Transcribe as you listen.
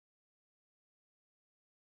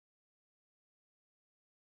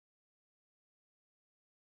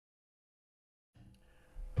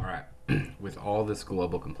with all this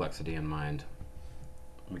global complexity in mind,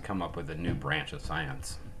 we come up with a new branch of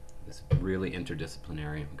science. It's really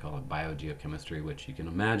interdisciplinary. We call it biogeochemistry, which you can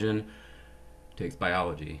imagine takes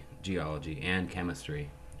biology, geology, and chemistry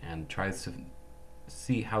and tries to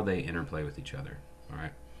see how they interplay with each other. All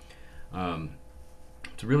right.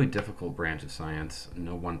 It's a really difficult branch of science.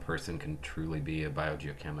 No one person can truly be a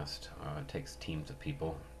biogeochemist. It takes teams of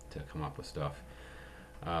people to come up with stuff.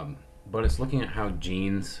 But it's looking at how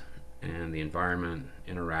genes and the environment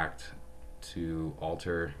interact to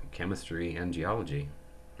alter chemistry and geology,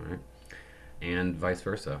 right? And vice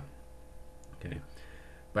versa. Okay.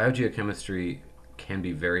 Biogeochemistry can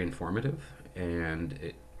be very informative, and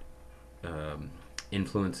it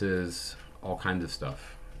influences all kinds of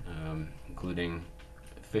stuff, including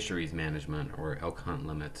fisheries management or elk hunt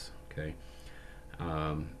limits. Okay,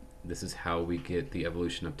 this is how we get the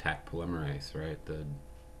evolution of Taq polymerase, right? The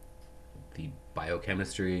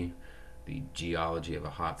biochemistry, the geology of a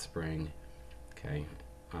hot spring. Okay,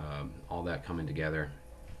 all that coming together.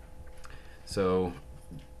 So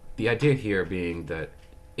the idea here being that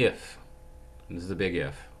if, and this is a big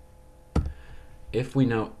if we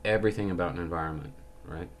know everything about an environment,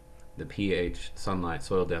 right? The pH, sunlight,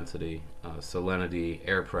 soil density, salinity,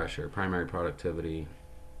 air pressure, primary productivity,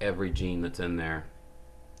 every gene that's in there,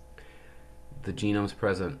 the genomes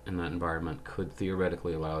present in that environment could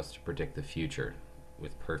theoretically allow us to predict the future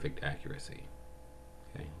with perfect accuracy.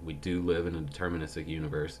 Okay? We do live in a deterministic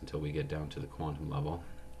universe until we get down to the quantum level.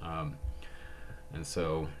 And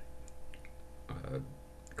so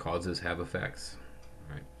causes have effects.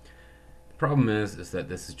 Right? The problem is that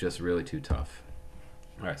this is just really too tough.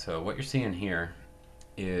 All right, so what you're seeing here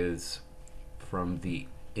is from the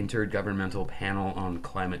Intergovernmental Panel on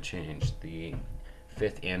Climate Change, the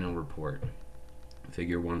 5th annual report,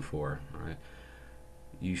 figure 1.4. All right,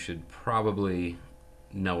 you should probably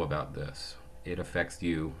know about this. It affects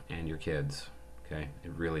you and your kids. Okay,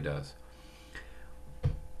 it really does.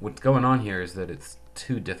 What's going on here is that it's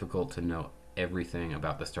too difficult to know everything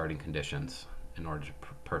about the starting conditions in order to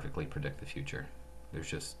perfectly predict the future. There's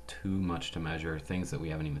just too much to measure, things that we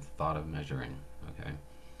haven't even thought of measuring. Okay.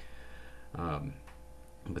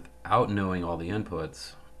 Without knowing all the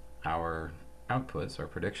inputs, our outputs, our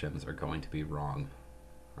predictions, are going to be wrong.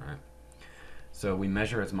 All right. So we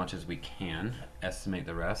measure as much as we can, estimate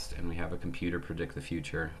the rest, and we have a computer predict the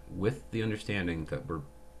future with the understanding that we're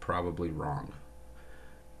probably wrong.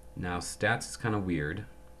 Now, stats is kind of weird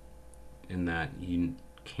in that you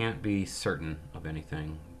can't be certain of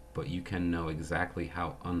anything, but you can know exactly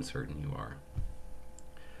how uncertain you are.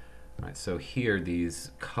 All right, so here,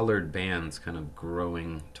 these colored bands kind of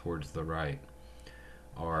growing towards the right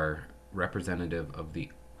are representative of the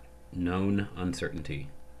known uncertainty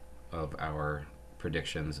of our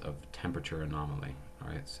predictions of temperature anomaly. All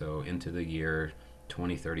right, so into the year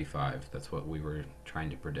 2035, that's what we were trying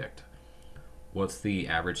to predict. What's the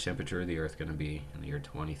average temperature of the Earth going to be in the year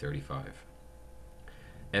 2035?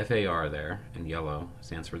 FAR there in yellow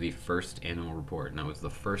stands for the first annual report. Now, it was the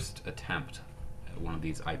first attempt at one of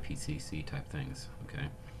these IPCC type things. Okay,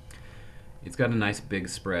 it's got a nice big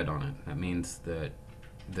spread on it. That means that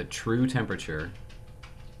the true temperature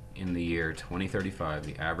in the year 2035,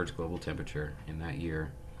 the average global temperature in that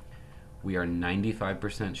year, we are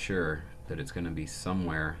 95% sure that it's going to be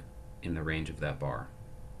somewhere in the range of that bar.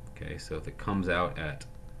 Okay, so if it comes out at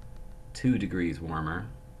 2 degrees warmer,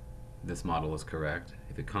 this model is correct.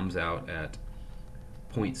 If it comes out at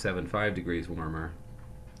 0.75 degrees warmer,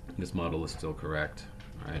 this model is still correct.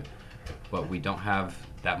 Right? But we don't have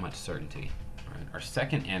that much certainty. Right? Our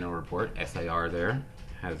second annual report, SAR there,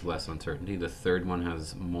 has less uncertainty. The third one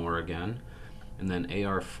has more again. And then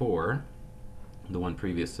AR4, the one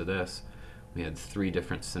previous to this, we had 3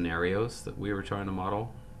 different scenarios that we were trying to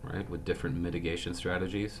model, right, with different mitigation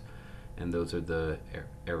strategies. And those are the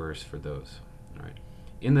errors for those. All right.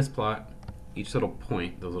 In this plot, each little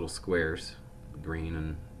point, those little squares, green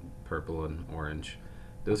and purple and orange,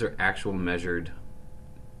 those are actual measured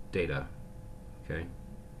data. Okay.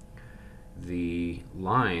 The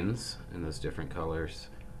lines in those different colors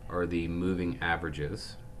are the moving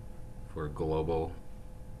averages for global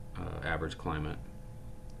average climate.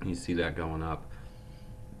 You see that going up.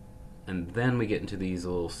 And then we get into these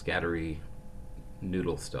little scattery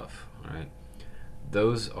noodle stuff. All right.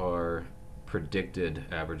 Those are predicted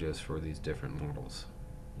averages for these different models.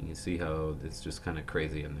 You can see how it's just kind of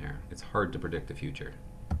crazy in there. It's hard to predict the future.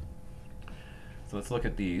 So let's look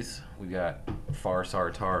at these. We got FAR,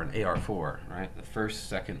 SAR, TAR, and AR4, right? The first,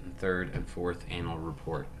 second, and third, and fourth annual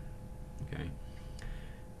report. Okay.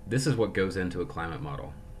 This is what goes into a climate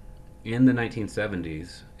model. In the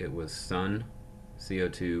 1970s, it was sun,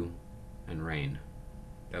 CO2, and rain.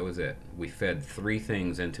 That was it. We fed three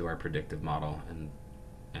things into our predictive model, and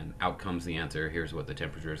out comes the answer. Here's what the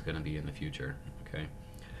temperature is going to be in the future. Okay.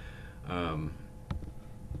 Um,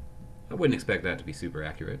 I wouldn't expect that to be super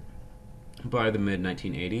accurate. By the mid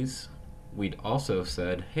 1980s, we'd also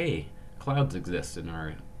said, hey, clouds exist in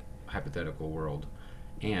our hypothetical world,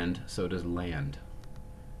 and so does land.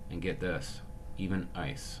 And get this, even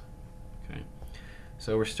ice. Okay.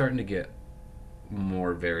 So we're starting to get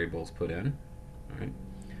more variables put in. All right.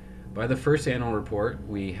 By the first annual report,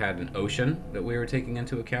 we had an ocean that we were taking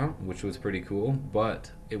into account, which was pretty cool,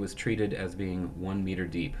 but it was treated as being 1 meter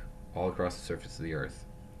deep all across the surface of the Earth,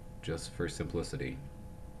 just for simplicity.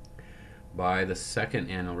 By the second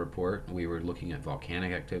annual report, we were looking at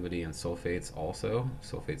volcanic activity and sulfates also.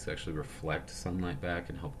 Sulfates actually reflect sunlight back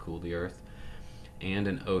and help cool the Earth. And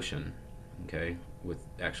an ocean, okay, with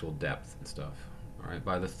actual depth and stuff. All right.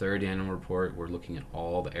 By the third annual report, we're looking at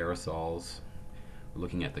all the aerosols. We're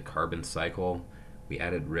looking at the carbon cycle. We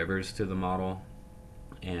added rivers to the model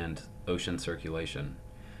and ocean circulation.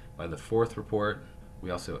 By the fourth report,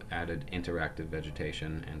 we also added interactive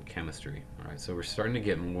vegetation and chemistry. All right, so we're starting to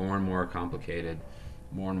get more and more complicated,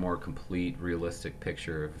 more and more complete, realistic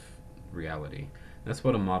picture of reality. That's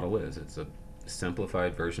what a model is. It's a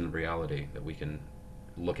simplified version of reality that we can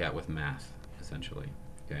look at with math, essentially.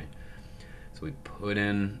 Okay, so we put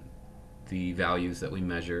in the values that we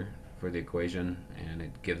measure for the equation, and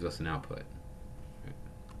it gives us an output.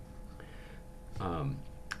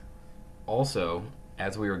 Also,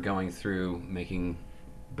 as we were going through making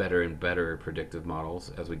better and better predictive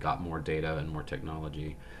models, as we got more data and more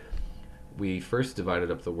technology, we first divided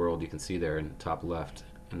up the world, you can see there in the top left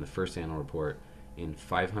in the first annual report, in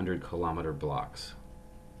 500-kilometer blocks.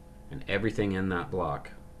 And everything in that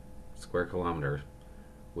block, square kilometer,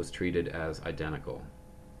 was treated as identical.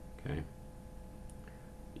 Okay?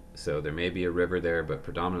 So there may be a river there, but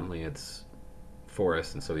predominantly it's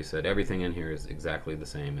forest, and so we said everything in here is exactly the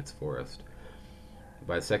same, it's forest.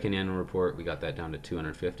 By the second annual report, we got that down to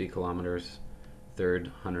 250 kilometers, third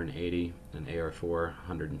 180, and AR4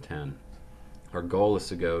 110. Our goal is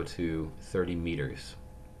to go to 30 meters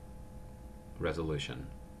resolution.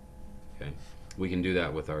 Okay, we can do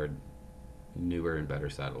that with our newer and better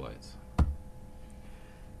satellites.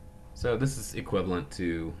 So this is equivalent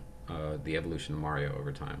to the evolution of Mario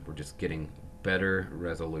over time. We're just getting better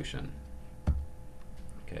resolution.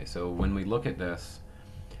 Okay, so when we look at this,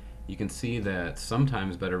 you can see that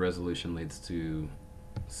sometimes better resolution leads to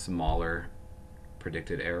smaller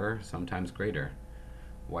predicted error, sometimes greater.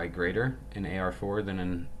 Why greater in AR4 than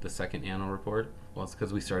in the second annual report? Well, it's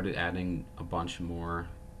because we started adding a bunch more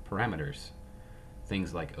parameters.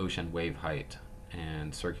 Things like ocean wave height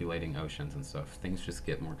and circulating oceans and stuff. Things just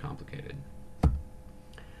get more complicated.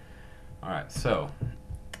 Alright, so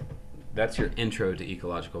that's your intro to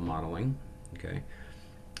ecological modeling. Okay.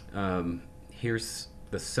 Here's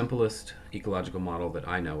the simplest ecological model that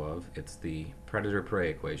I know of. It's the predator-prey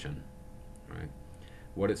equation. Right?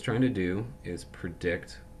 What it's trying to do is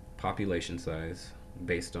predict population size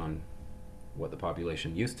based on what the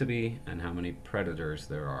population used to be and how many predators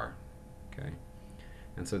there are. Okay?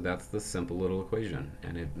 And so that's the simple little equation,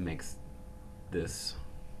 and it makes this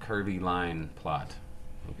curvy line plot.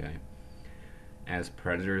 Okay? As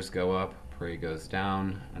predators go up, prey goes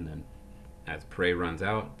down, and then as prey runs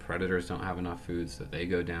out, predators don't have enough food, so they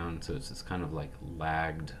go down. So it's this kind of like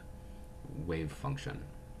lagged wave function.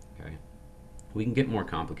 Okay, we can get more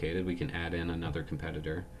complicated. We can add in another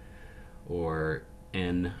competitor or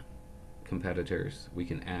n competitors. We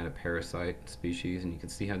can add a parasite species, and you can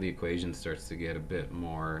see how the equation starts to get a bit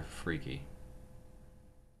more freaky.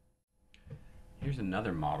 Here's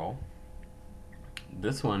another model.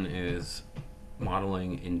 This one is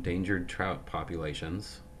modeling endangered trout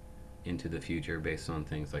populations into the future based on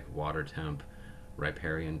things like water temp,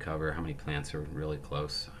 riparian cover, how many plants are really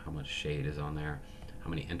close, how much shade is on there, how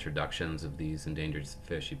many introductions of these endangered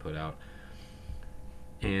fish you put out.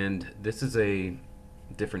 And this is a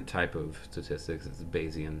different type of statistics. It's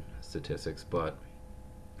Bayesian statistics, but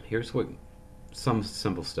here's what some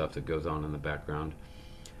simple stuff that goes on in the background.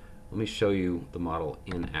 Let me show you the model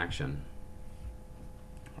in action.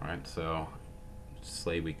 Alright, so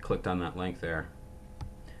say we clicked on that link there.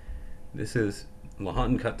 This is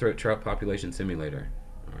Lahontan Cutthroat Trout Population Simulator.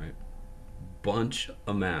 Alright, bunch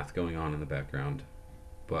of math going on in the background,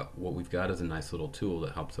 but what we've got is a nice little tool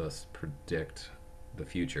that helps us predict the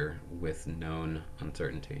future with known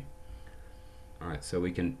uncertainty. Alright, so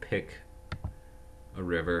we can pick a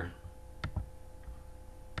river.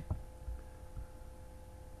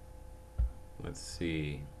 Let's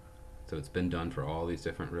see. So it's been done for all these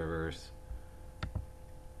different rivers.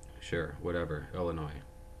 Sure, whatever, Illinois.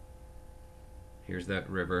 Here's that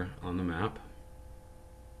river on the map.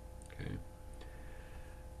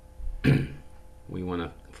 Okay. We want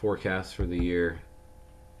to forecast for the year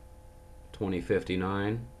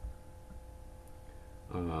 2059.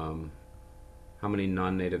 How many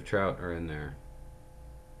non-native trout are in there?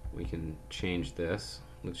 We can change this.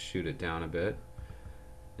 Let's shoot it down a bit.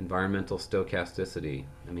 Environmental stochasticity.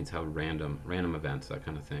 That means how random events, that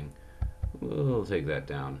kind of thing. We'll take that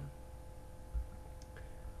down.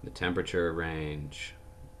 The temperature range.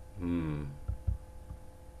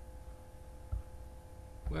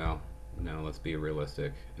 Well, no, let's be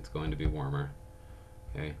realistic. It's going to be warmer.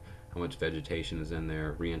 Okay. How much vegetation is in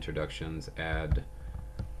there? Reintroductions. Add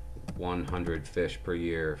 100 fish per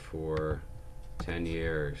year for 10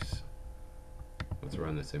 years. Let's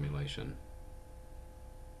run the simulation.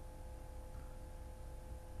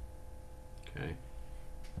 Okay.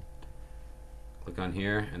 Click on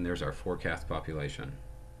here, and there's our forecast population.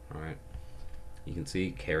 All right. You can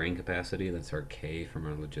see carrying capacity. That's our K from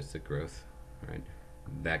our logistic growth. All right.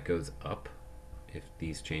 That goes up if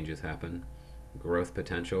these changes happen. Growth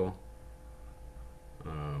potential.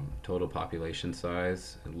 Total population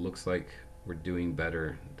size. It looks like we're doing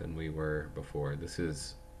better than we were before. This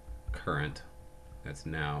is current. That's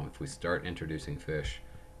now. If we start introducing fish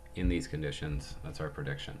in these conditions, that's our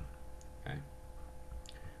prediction. Okay.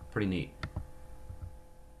 Pretty neat.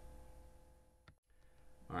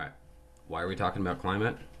 All right. Why are we talking about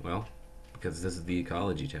climate? Well, because this is the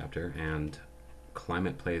ecology chapter, and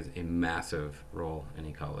climate plays a massive role in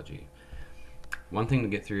ecology. One thing to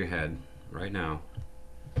get through your head right now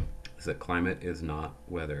is that climate is not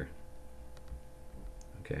weather.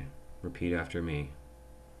 Okay, repeat after me.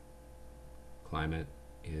 Climate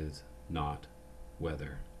is not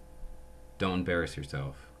weather. Don't embarrass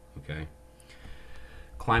yourself, okay?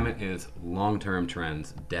 Climate is long-term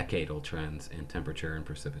trends, decadal trends in temperature and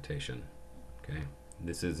precipitation, okay?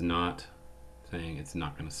 This is not saying it's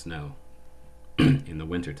not going to snow in the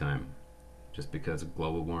wintertime just because of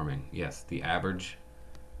global warming. Yes, the average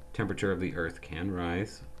temperature of the Earth can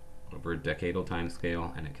rise over a decadal time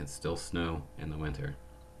scale, and it can still snow in the winter.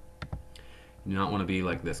 You do not want to be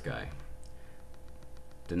like this guy,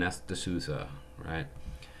 Dinesh D'Souza, right?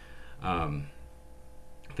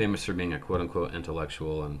 Famous for being a quote-unquote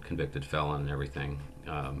intellectual and convicted felon and everything,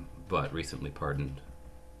 but recently pardoned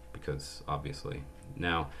because obviously.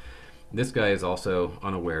 Now, this guy is also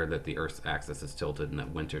unaware that the Earth's axis is tilted and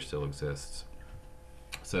that winter still exists.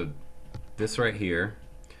 So this right here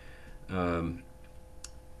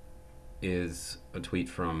is a tweet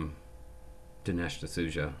from Dinesh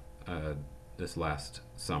D'Souza this last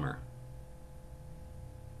summer.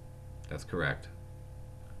 That's correct.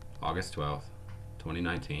 August 12th,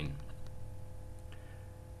 2019.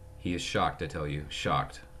 He is shocked, I tell you,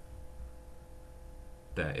 shocked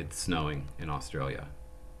that it's snowing in Australia.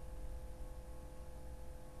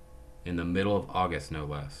 In the middle of August, no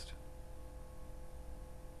less.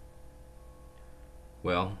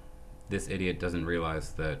 Well, this idiot doesn't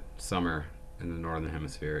realize that summer in the northern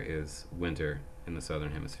hemisphere is winter in the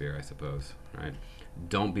southern hemisphere, I suppose, right?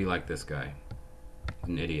 Don't be like this guy. He's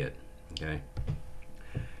an idiot, okay?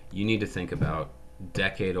 You need to think about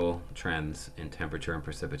decadal trends in temperature and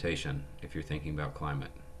precipitation if you're thinking about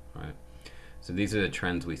climate, right? So these are the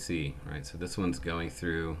trends we see, right? So this one's going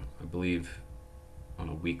through, I believe, on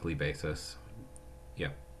a weekly basis.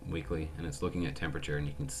 Yep, weekly, and it's looking at temperature, and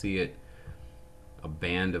you can see it, a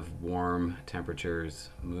band of warm temperatures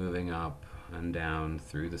moving up and down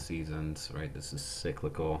through the seasons, right? This is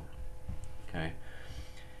cyclical, okay?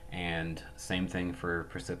 And same thing for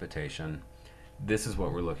precipitation. This is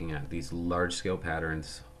what we're looking at, these large-scale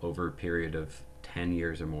patterns over a period of 10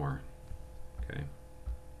 years or more, okay?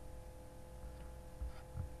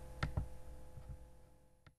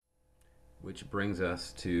 Which brings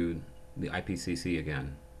us to the IPCC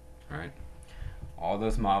again, all right? All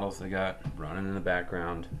those models they got running in the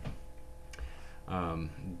background,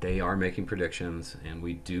 they are making predictions, and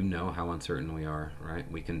we do know how uncertain we are,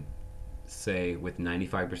 right? We can say with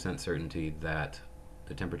 95% certainty that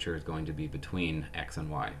the temperature is going to be between X and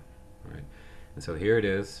Y, right? And so here it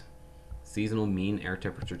is, seasonal mean air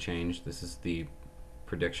temperature change. This is the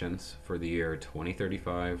predictions for the year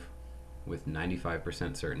 2035 with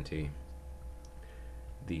 95% certainty.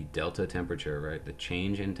 The delta temperature, right? The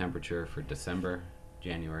change in temperature for December,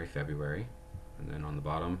 January, February, and then on the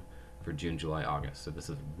bottom for June, July, August. So this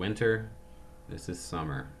is winter, this is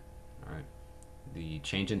summer, all right? The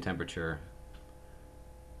change in temperature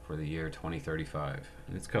for the year 2035,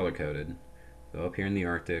 and it's color coded. So up here in the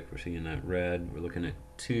Arctic, we're seeing that red. We're looking at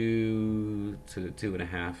 2 to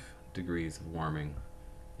 2.5 degrees of warming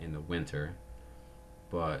in the winter,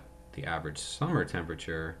 but the average summer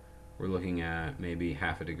temperature, we're looking at maybe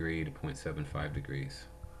half a degree to 0.75 degrees.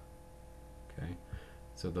 Okay,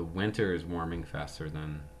 so the winter is warming faster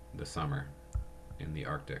than the summer in the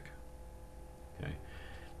Arctic. Okay,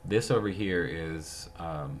 this over here is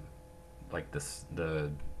like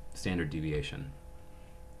the standard deviation.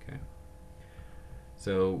 Okay,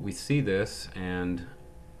 so we see this and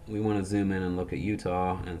we want to zoom in and look at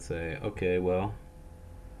Utah and say, okay, well,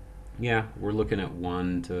 yeah, we're looking at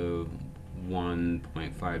 1 to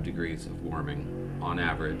 1.5 degrees of warming on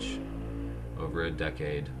average over a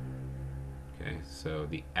decade. Okay, so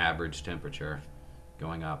the average temperature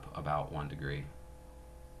going up about 1 degree.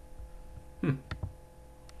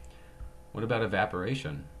 What about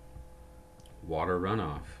evaporation? Water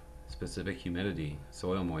runoff, specific humidity,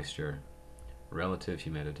 soil moisture, relative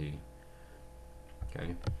humidity.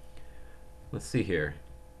 Okay, let's see here.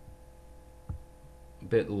 A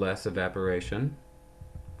bit less evaporation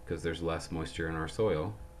because there's less moisture in our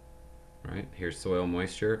soil. Right, here's soil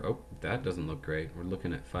moisture. Oh, that doesn't look great. We're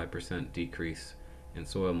looking at 5% decrease in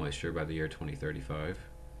soil moisture by the year 2035.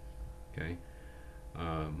 Okay,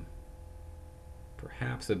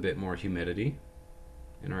 perhaps a bit more humidity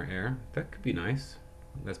in our air. That could be nice.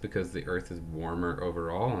 That's because the earth is warmer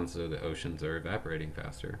overall, and so the oceans are evaporating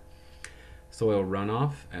faster. Soil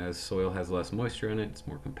runoff, as soil has less moisture in it, it's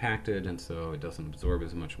more compacted, and so it doesn't absorb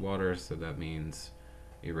as much water, so that means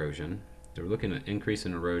erosion. So we're looking at increase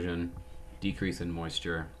in erosion, decrease in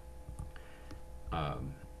moisture,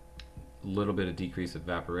 little bit of decrease of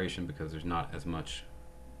evaporation because there's not as much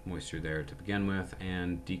moisture there to begin with,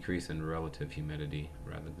 and decrease in relative humidity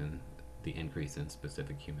rather than the increase in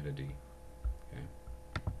specific humidity. Okay.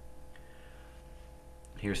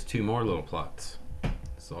 Here's two more little plots.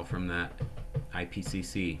 It's all from that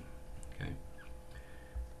IPCC. Okay.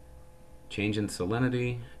 Change in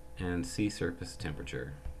salinity and sea surface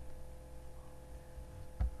temperature.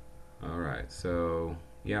 Alright, so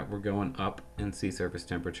yeah, we're going up in sea surface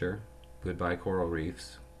temperature. Goodbye coral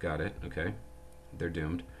reefs. Got it, okay. They're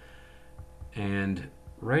doomed. And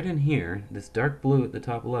right in here, this dark blue at the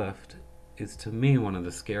top left is to me one of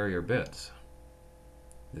the scarier bits.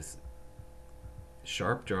 This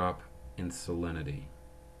sharp drop in salinity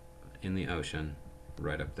in the ocean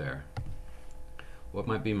right up there. What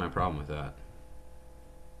might be my problem with that?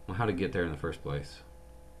 Well, how to get there in the first place?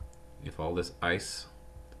 If all this ice,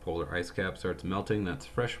 the polar ice cap starts melting, that's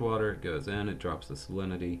fresh water, it goes in, it drops the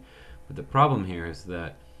salinity. But the problem here is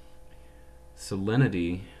that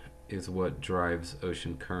salinity is what drives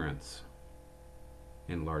ocean currents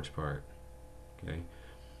in large part. Okay,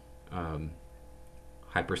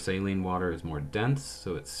 hypersaline water is more dense,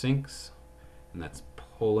 so it sinks, and that's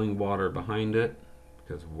pulling water behind it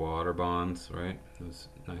because water bonds, right? Those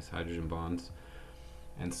nice hydrogen bonds.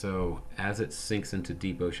 And so as it sinks into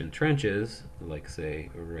deep ocean trenches, like say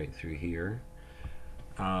right through here,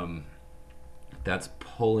 that's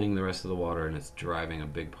pulling the rest of the water, and it's driving a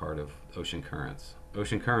big part of ocean currents.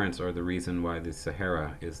 Ocean currents are the reason why the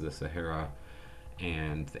Sahara is the Sahara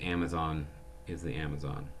and the Amazon is the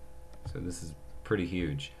Amazon. So this is pretty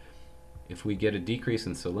huge. If we get a decrease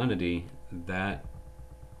in salinity, that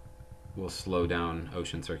will slow down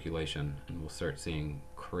ocean circulation, and we'll start seeing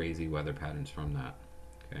crazy weather patterns from that.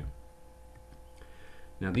 Okay.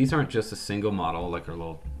 Now these aren't just a single model like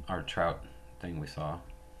our trout thing we saw.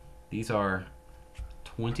 These are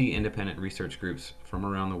 20 independent research groups from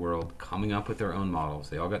around the world coming up with their own models.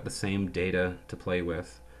 They all got the same data to play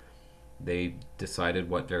with. They decided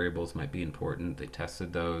what variables might be important. They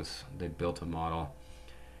tested those. They built a model.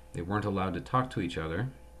 They weren't allowed to talk to each other,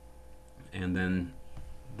 and then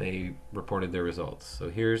they reported their results. So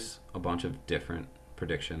here's a bunch of different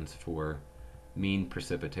predictions for mean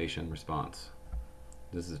precipitation response.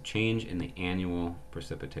 This is a change in the annual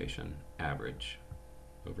precipitation average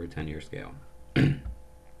over a 10-year scale.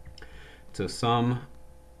 So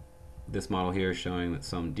this model here is showing that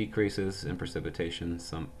some decreases in precipitation,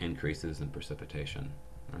 some increases in precipitation.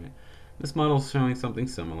 Right? This model is showing something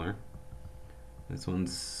similar. This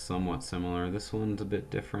one's somewhat similar. This one's a bit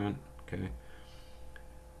different. Okay.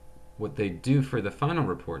 What they do for the final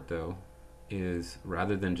report, though, is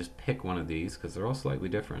rather than just pick one of these, because they're all slightly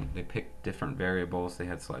different, they pick different variables. They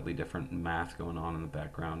had slightly different math going on in the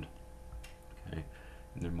background. Okay,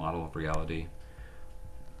 in their model of reality.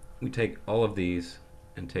 We take all of these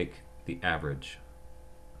and take the average.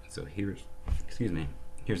 So here's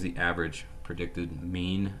the average predicted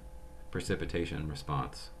mean precipitation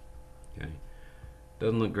response. Okay,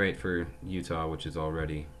 doesn't look great for Utah, which is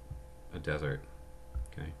already a desert.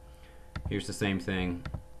 Okay, here's the same thing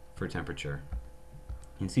for temperature.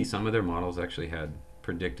 You can see some of their models actually had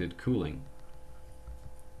predicted cooling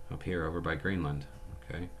up here over by Greenland.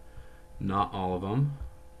 Okay, not all of them,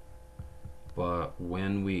 but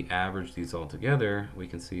when we average these all together, we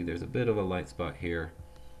can see there's a bit of a light spot here.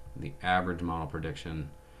 The average model prediction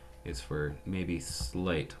is for maybe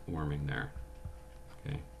slight warming there.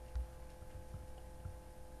 Okay.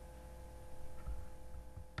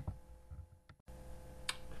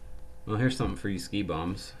 Well, here's something for you ski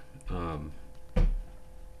bums.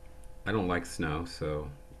 I don't like snow, so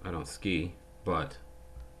I don't ski, but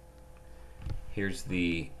here's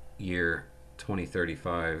the year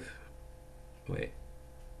 2035. Wait.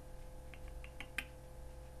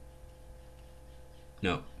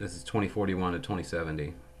 No, this is 2041 to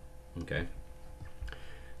 2070. Okay.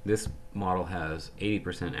 This model has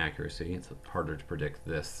 80% accuracy. It's harder to predict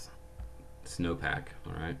this snowpack,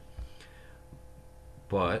 all right?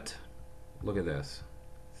 But look at this.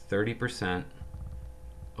 30%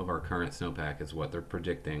 of our current snowpack is what they're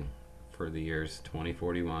predicting for the years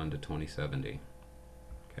 2041 to 2070.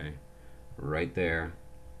 Okay, right there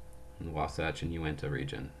in the Wasatch and Uinta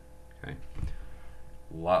region. Okay,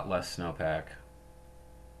 a lot less snowpack.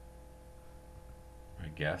 I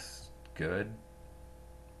guess good.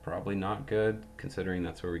 Probably not good, considering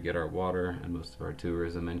that's where we get our water and most of our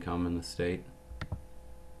tourism income in the state.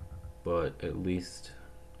 But at least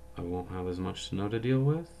I won't have as much snow to deal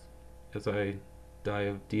with as I die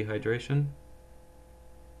of dehydration.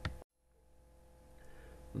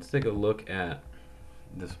 Let's take a look at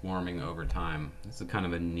this warming over time. This is kind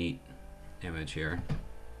of a neat image here.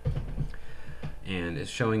 And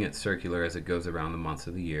it's showing it circular as it goes around the months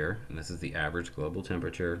of the year. And this is the average global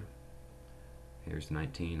temperature. Here's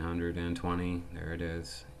 1920. There it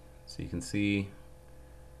is. So you can see,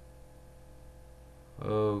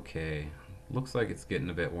 okay, looks like it's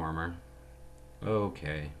getting a bit warmer.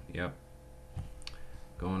 Okay, yep.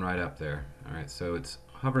 Going right up there. Alright, so it's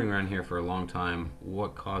hovering around here for a long time.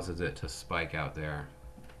 What causes it to spike out there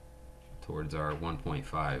towards our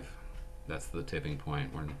 1.5? That's the tipping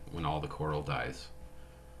point when all the coral dies.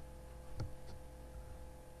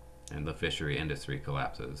 And the fishery industry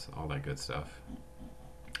collapses. All that good stuff.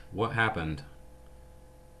 What happened?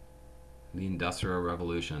 The Industrial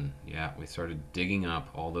Revolution. Yeah, we started digging up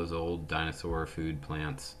all those old dinosaur food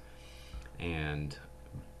plants and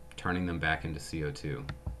turning them back into CO2.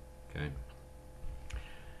 Okay.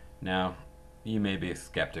 Now, you may be a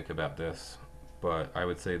skeptic about this, but I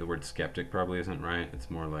would say the word skeptic probably isn't right. It's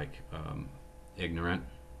more like ignorant.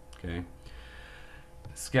 Okay.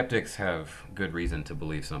 Skeptics have good reason to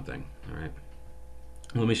believe something. All right.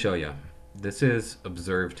 Let me show you. This is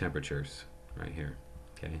observed temperatures right here.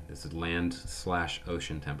 Okay. This is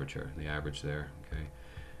land/ocean temperature, the average there. Okay.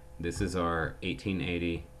 This is our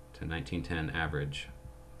 1880 to 1910 average.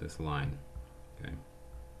 This line. Okay.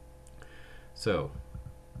 So,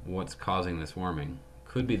 what's causing this warming?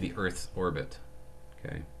 Could be the Earth's orbit.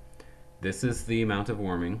 Okay. This is the amount of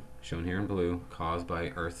warming, shown here in blue, caused by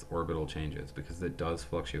Earth's orbital changes, because it does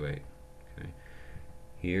fluctuate. Okay.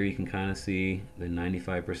 Here you can kind of see the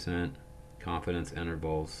 95% confidence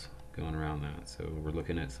intervals going around that. So we're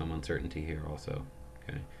looking at some uncertainty here also.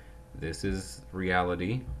 Okay. This is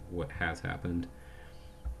reality, what has happened.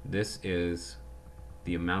 This is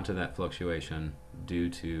the amount of that fluctuation due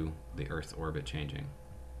to the Earth's orbit changing.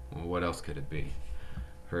 Well, what else could it be?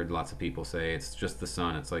 Heard lots of people say it's just the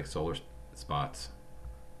sun, it's like solar spots.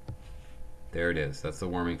 There it is, that's the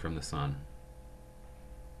warming from the sun.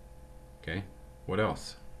 Okay, what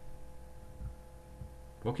else?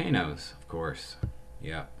 Volcanoes, of course.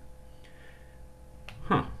 Yeah.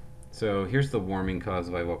 Huh. So here's the warming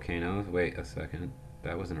caused by volcanoes. Wait a second,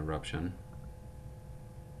 that was an eruption.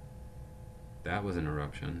 That was an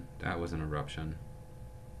eruption. That was an eruption.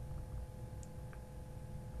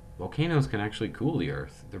 Volcanoes can actually cool the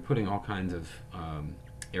Earth. They're putting all kinds of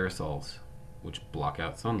aerosols, which block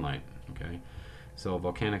out sunlight. Okay, so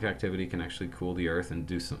volcanic activity can actually cool the Earth and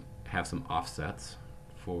have some offsets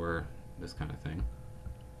for this kind of thing.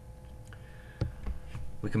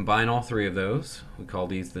 We combine all three of those. We call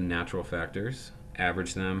these the natural factors.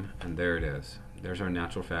 Average them, and there it is. There's our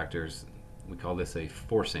natural factors. We call this a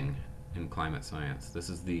forcing in climate science. This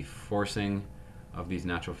is the forcing of these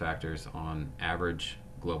natural factors on average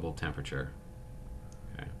global temperature.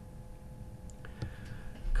 Okay.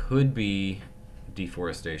 Could be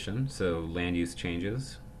deforestation, so land use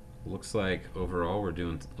changes. Looks like overall we're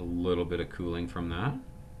doing a little bit of cooling from that.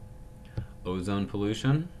 Ozone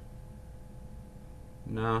pollution.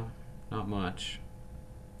 No, not much.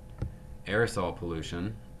 Aerosol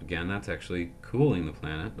pollution. Again, that's actually cooling the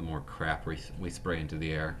planet. The more crap we spray into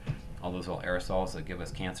the air, all those little aerosols that give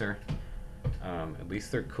us cancer, at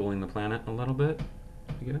least they're cooling the planet a little bit.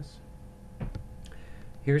 I guess.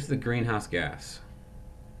 Here's the greenhouse gas.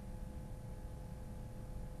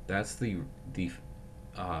 That's the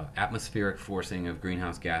atmospheric forcing of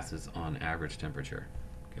greenhouse gases on average temperature.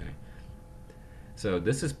 Okay. So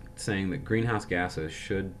this is saying that greenhouse gases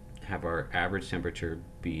should have our average temperature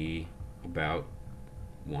be about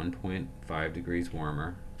 1.5 degrees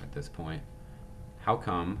warmer at this point. How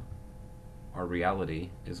come our reality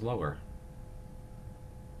is lower?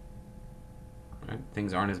 Right?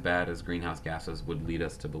 Things aren't as bad as greenhouse gases would lead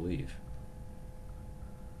us to believe.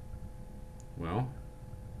 Well,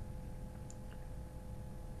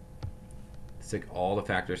 stick all the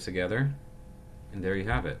factors together, and there you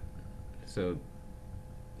have it. So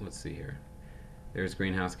let's see here. There's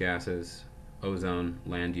greenhouse gases, ozone,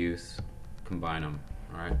 land use, combine them,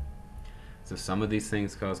 all right? So some of these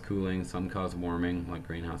things cause cooling, some cause warming, like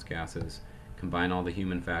greenhouse gases. Combine all the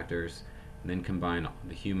human factors, and then combine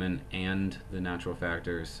the human and the natural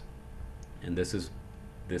factors. And this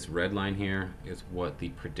red line here is what the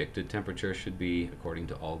predicted temperature should be according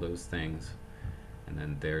to all those things. And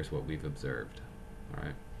then there's what we've observed, all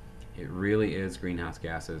right? It really is greenhouse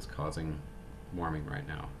gases causing warming right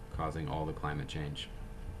now, causing all the climate change.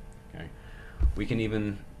 Okay, we can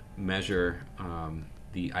even measure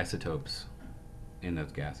the isotopes in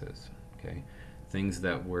those gases. Okay, things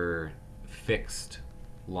that were fixed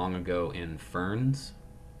long ago in ferns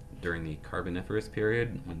during the Carboniferous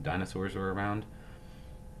period when dinosaurs were around.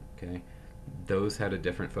 Okay, those had a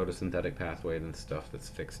different photosynthetic pathway than stuff that's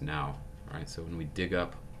fixed now. All right, so when we dig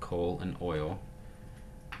up coal and oil,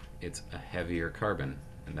 it's a heavier carbon,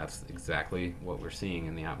 and that's exactly what we're seeing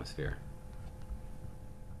in the atmosphere.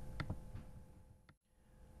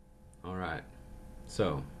 All right,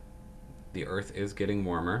 so the Earth is getting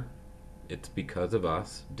warmer. It's because of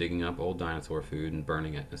us digging up old dinosaur food and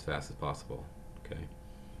burning it as fast as possible. Okay.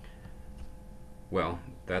 Well,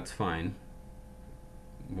 that's fine,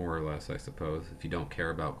 more or less, I suppose, if you don't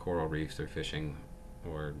care about coral reefs or fishing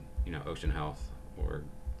or, you know, ocean health or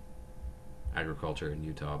agriculture in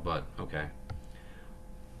Utah, but okay.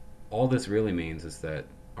 All this really means is that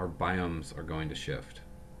our biomes are going to shift.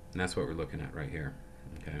 And that's what we're looking at right here.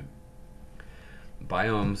 Okay.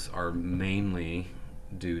 Biomes are mainly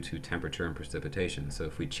due to temperature and precipitation. So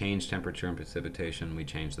if we change temperature and precipitation, we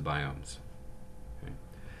change the biomes. Okay.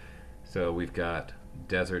 So we've got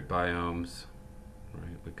desert biomes,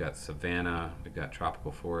 right? We've got savanna, we've got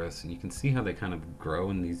tropical forests, and you can see how they kind of grow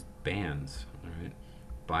in these bands. All right.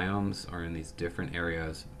 Biomes are in these different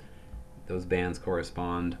areas. Those bands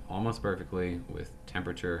correspond almost perfectly with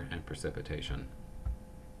temperature and precipitation.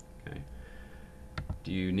 Okay.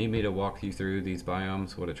 Do you need me to walk you through these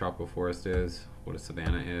biomes, what a tropical forest is, what a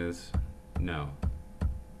savanna is? No.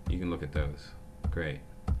 You can look at those. Great.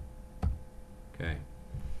 Okay.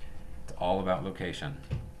 It's all about location.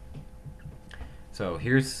 So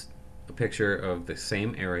here's a picture of the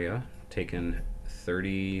same area taken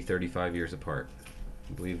 35 years apart.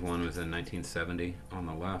 I believe one was in 1970 on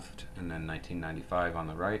the left and then 1995 on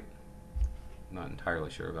the right. Not entirely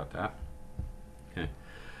sure about that. Okay.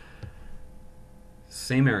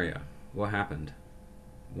 Same area. What happened?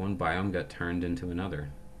 One biome got turned into another.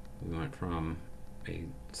 We went from a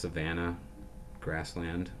savanna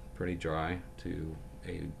grassland, pretty dry, to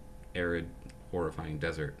a arid, horrifying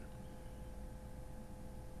desert.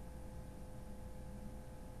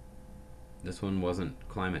 This one wasn't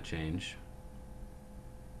climate change.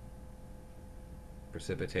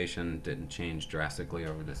 Precipitation didn't change drastically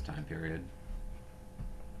over this time period.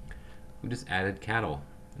 We just added cattle,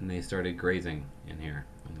 and they started grazing in here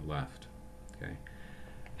on the left. Okay.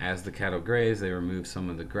 As the cattle graze, they remove some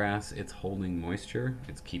of the grass. It's holding moisture.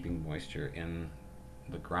 It's keeping moisture in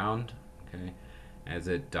the ground. Okay. As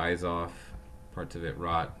it dies off, parts of it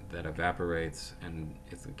rot, that evaporates, and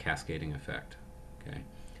it's a cascading effect. Okay.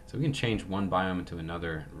 So we can change one biome into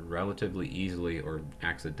another relatively easily or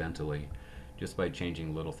accidentally just by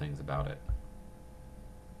changing little things about it.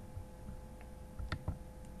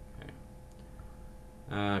 Okay.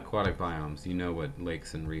 Aquatic biomes. You know what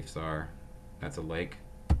lakes and reefs are. That's a lake.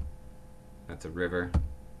 That's a river.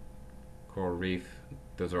 Coral reef.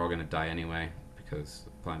 Those are all going to die anyway because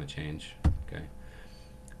of climate change. Okay.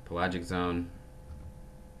 Pelagic zone.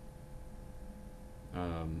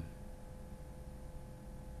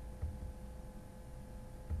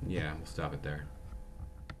 Yeah, we'll stop it there.